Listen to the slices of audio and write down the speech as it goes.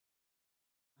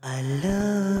I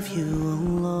love you,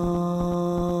 Allah.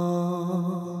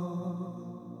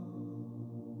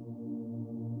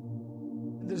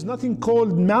 There's nothing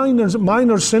called minor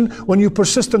sin when you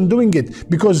persist on doing it,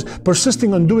 because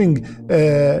persisting on doing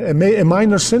a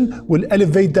minor sin will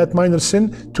elevate that minor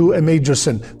sin to a major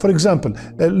sin. For example,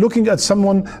 looking at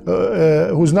someone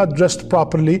who's not dressed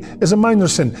properly is a minor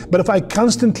sin. But if I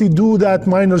constantly do that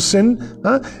minor sin,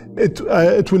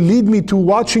 it will lead me to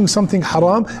watching something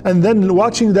haram, and then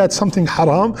watching that something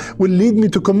haram will lead me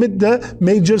to commit the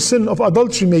major sin of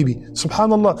adultery maybe.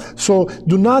 Subhanallah. So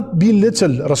do not belittle.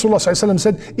 Rasulullah ﷺ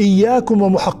said,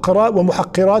 إِيَّاكُمْ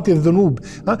وَمُحَقِّرَاتِ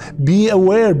الذُّنُوبِ. Be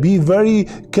aware, be very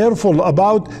careful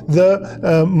about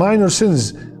the minor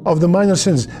sins. Of the minor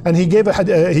sins. And he gave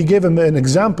him an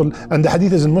example, and the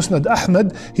hadith is in Musnad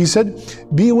Ahmad. He said,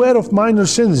 beware of minor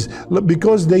sins,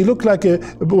 because they look like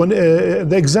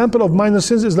the example of minor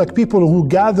sins is like people who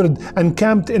gathered and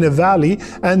camped in a valley,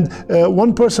 and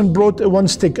one person brought one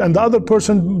stick and the other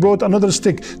person brought another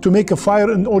stick to make a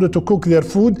fire in order to cook their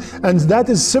food, and that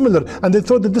is similar, and they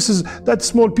thought that that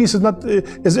small piece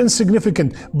is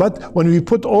insignificant, but when we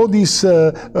put all these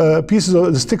pieces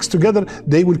of the sticks together,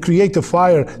 they will create a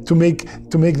fire to make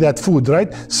that food,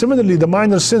 right? Similarly, the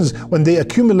minor sins, when they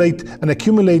accumulate and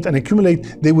accumulate and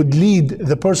accumulate, they would lead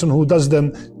the person who does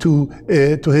them to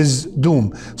his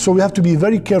doom. So we have to be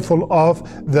very careful of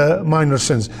the minor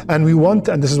sins, and we want,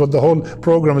 and this is what the whole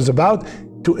program is about,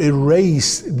 to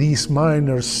erase these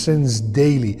minor sins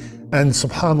daily. And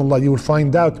subhanallah, you will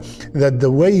find out that the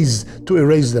ways to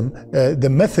erase them, the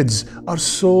methods are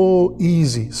so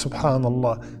easy,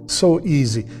 subhanallah, so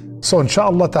easy. So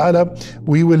inshallah ta'ala,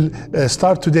 we will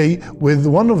start today with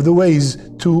one of the ways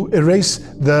to erase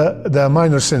the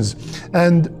minor sins.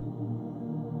 And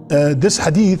this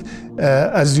hadith,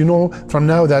 as you know from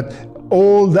now, that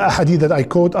all the hadith that I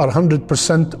quote are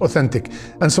 100% authentic.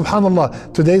 And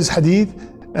subhanallah, today's hadith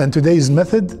and today's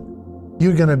method,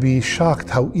 you're gonna be shocked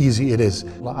how easy it is.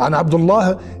 عن عبد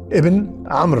الله ابن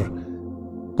عمرو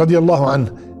رضي الله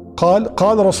عنه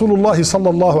قال رسول الله صلى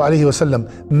الله عليه وسلم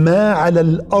ما على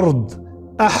الأرض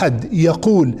أحد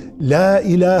يقول لا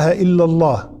إله إلا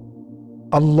الله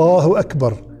الله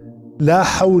أكبر لا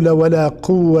حول ولا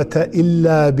قوة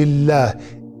إلا بالله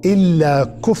إلا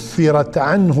كفرت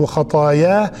عنه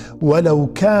خطاياه ولو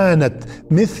كانت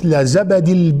مثل زبد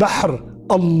البحر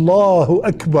الله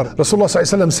أكبر. Rasulullah صلى الله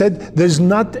عليه وسلم said, there's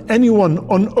not anyone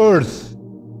on earth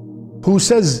who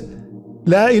says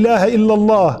لا إله إلا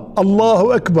الله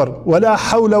الله أكبر ولا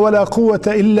حول ولا قوة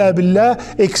إلا بالله,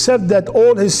 except that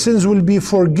all his sins will be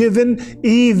forgiven,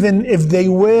 even if they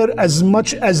were as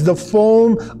much as the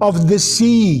foam of the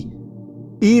sea.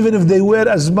 Even if they were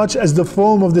as much as the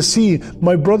foam of the sea.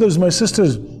 My brothers, my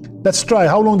sisters, let's try.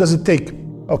 How long does it take?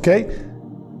 Okay.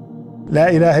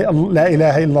 لا إله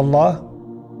إلا الله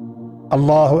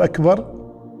الله أكبر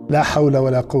لا حول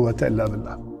ولا قوة إلا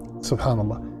بالله.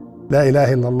 Subhanallah. لا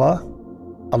إله إلا الله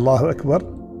Allahu Akbar,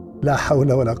 La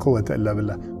hawla wa la quwwata illa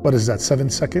billah. What is that, 7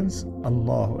 seconds?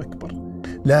 Allahu Akbar.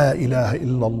 La ilaha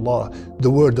illallah, the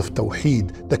word of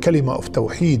Tawheed, the kalima of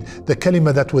Tawheed, the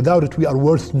kalima that without it we are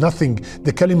worth nothing,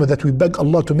 the kalima that we beg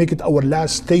Allah to make it our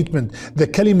last statement, the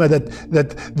kalima that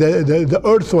the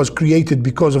earth was created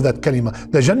because of that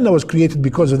kalima, the Jannah was created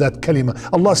because of that kalima,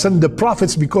 Allah sent the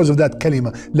prophets because of that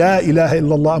kalima. La ilaha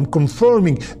illallah, I'm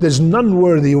confirming there's none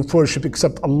worthy of worship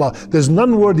except Allah, there's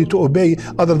none worthy to obey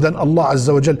other than Allah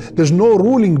Azza wa Jal, there's no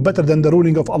ruling better than the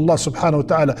ruling of Allah subhanahu wa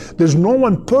ta'ala, there's no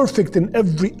one perfect in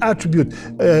every attribute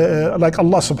like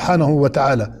Allah subhanahu wa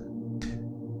ta'ala.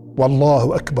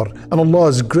 Wallahu Akbar. And Allah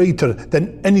is greater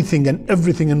than anything and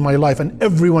everything in my life and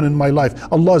everyone in my life.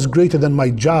 Allah is greater than my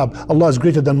job. Allah is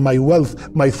greater than my wealth,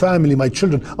 my family, my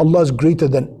children. Allah is greater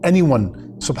than anyone.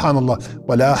 Subhanallah.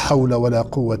 Wa la hawla wa la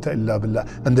quwwata illa billah.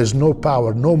 And there's no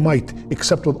power, no might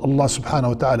except with Allah subhanahu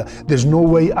wa ta'ala. There's no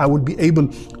way I would be able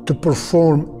to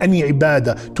perform any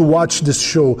ibadah, to watch this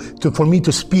show, for me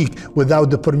to speak without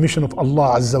the permission of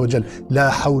Allah Azza wa Jal. La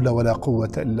hawla wa la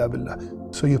quwwata illa billah.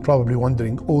 So you're probably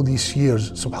wondering, all these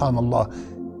years,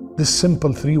 subhanallah, this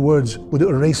simple 3 words would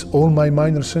erase all my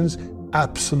minor sins?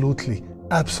 Absolutely.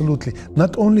 Absolutely.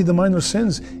 Not only the minor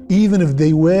sins, even if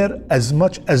they were as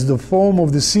much as the foam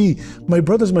of the sea. My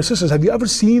brothers, my sisters, have you ever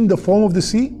seen the foam of the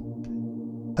sea?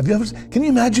 Have you ever? Can you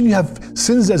imagine you have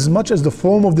sins as much as the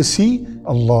foam of the sea?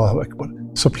 Allahu Akbar.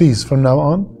 So please, from now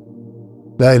on,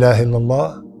 La ilaha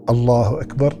illallah, Allahu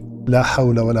Akbar, La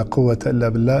hawla wa la quwwata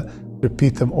illa billah.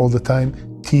 Repeat them all the time.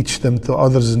 Teach them to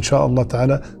others, inshaAllah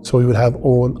ta'ala, so we will have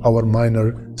all our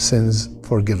minor sins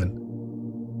forgiven.